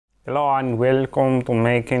Hello and welcome to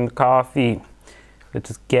Making Coffee.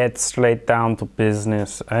 Let's get straight down to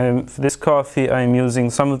business. For this coffee I'm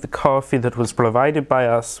using some of the coffee that was provided by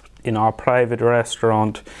us in our private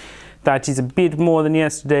restaurant. That is a bit more than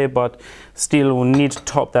yesterday, but still we'll need to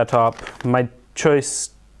top that up. My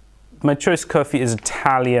choice coffee is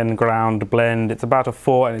Italian ground blend. It's about a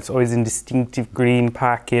 4 and it's always in distinctive green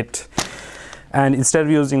packet. And instead of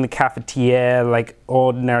using the cafetiere like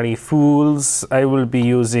ordinary fools, I will be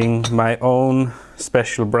using my own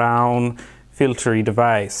special brown filtery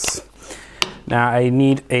device. Now I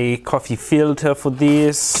need a coffee filter for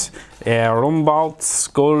this. Rumbolt's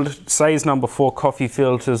gold size number 4 coffee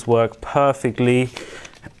filters work perfectly.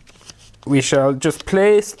 We shall just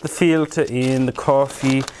place the filter in the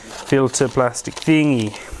coffee filter plastic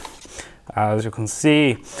thingy. As you can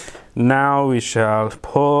see, now we shall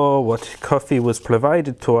pour what coffee was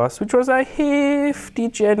provided to us, which was a hefty,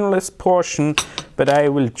 generous portion, but I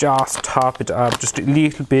will just top it up just a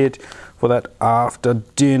little bit for that after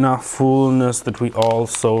dinner fullness that we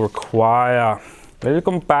also require.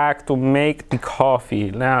 Welcome back to Make the Coffee.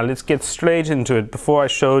 Now let's get straight into it. Before I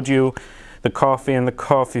showed you the coffee and the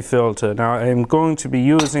coffee filter, now I'm going to be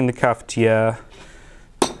using the cafetiere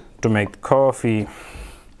to make the coffee.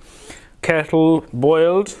 Kettle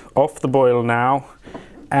boiled, off the boil now,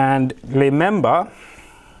 and remember,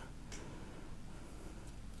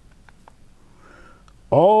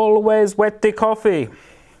 always wet the coffee.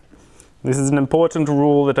 This is an important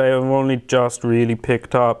rule that I have only just really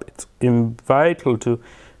picked up. It's vital to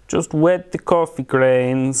just wet the coffee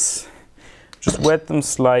grains, just wet them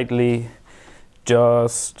slightly,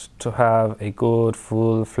 just to have a good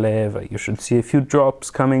full flavor. You should see a few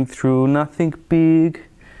drops coming through, nothing big.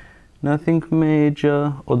 Nothing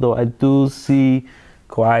major, although I do see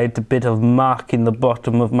quite a bit of muck in the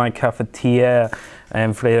bottom of my cafetiere. I'm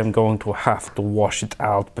afraid I'm going to have to wash it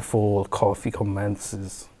out before coffee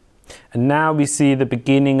commences. And now we see the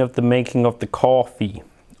beginning of the making of the coffee,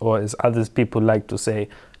 or as other people like to say,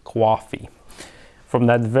 coffee. From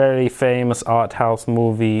that very famous art house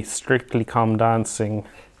movie, Strictly Come Dancing,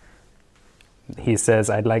 he says,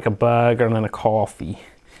 "I'd like a burger and a coffee."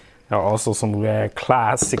 There are also some very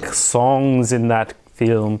classic songs in that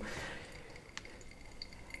film,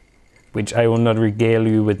 which I will not regale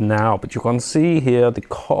you with now, but you can see here the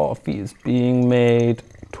coffee is being made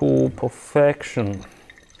to perfection.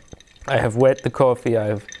 I have wet the coffee, I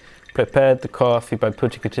have prepared the coffee by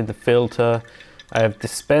putting it in the filter. I have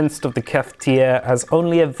dispensed of the cafetiere as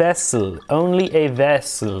only a vessel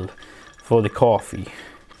for the coffee.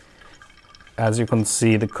 As you can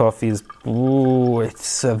see, the coffee is,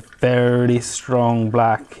 it's a very strong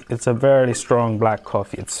black. It's a very strong black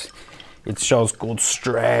coffee. It shows good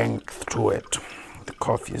strength to it. The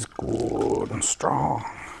coffee is good and strong.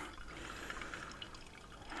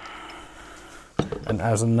 And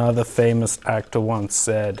as another famous actor once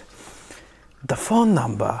said, the phone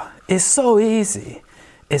number is so easy.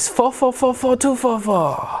 It's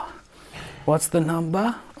 4444244. What's the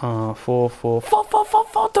number?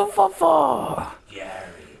 4444444.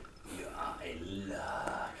 Gary, you are a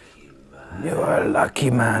lucky man. You are a lucky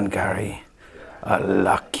man, Gary. A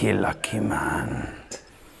lucky man.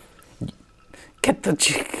 Get the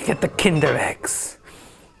Kinder eggs.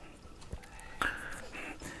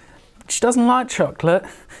 She doesn't like chocolate.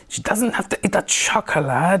 She doesn't have to eat that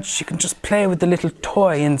chocolate. She can just play with the little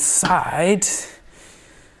toy inside.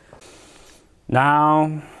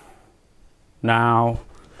 Now,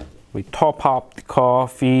 we top up the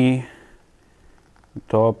coffee. We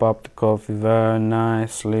top up the coffee very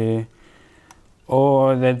nicely.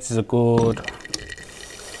 Oh, that's a good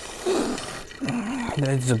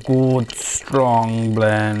strong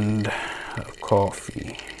blend of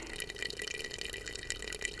coffee.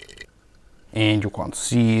 And you can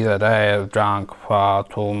see that I have drunk far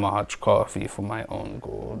too much coffee for my own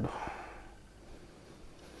good.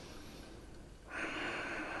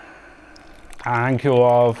 Thank you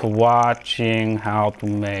all for watching how to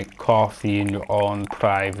make coffee in your own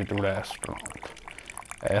private restaurant.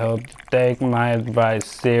 I hope you take my advice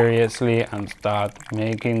seriously and start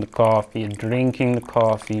making the coffee and drinking the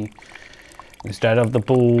coffee instead of the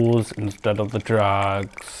booze, instead of the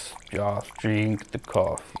drugs. Just drink the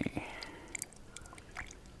coffee.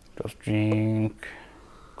 Just drink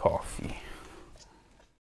coffee.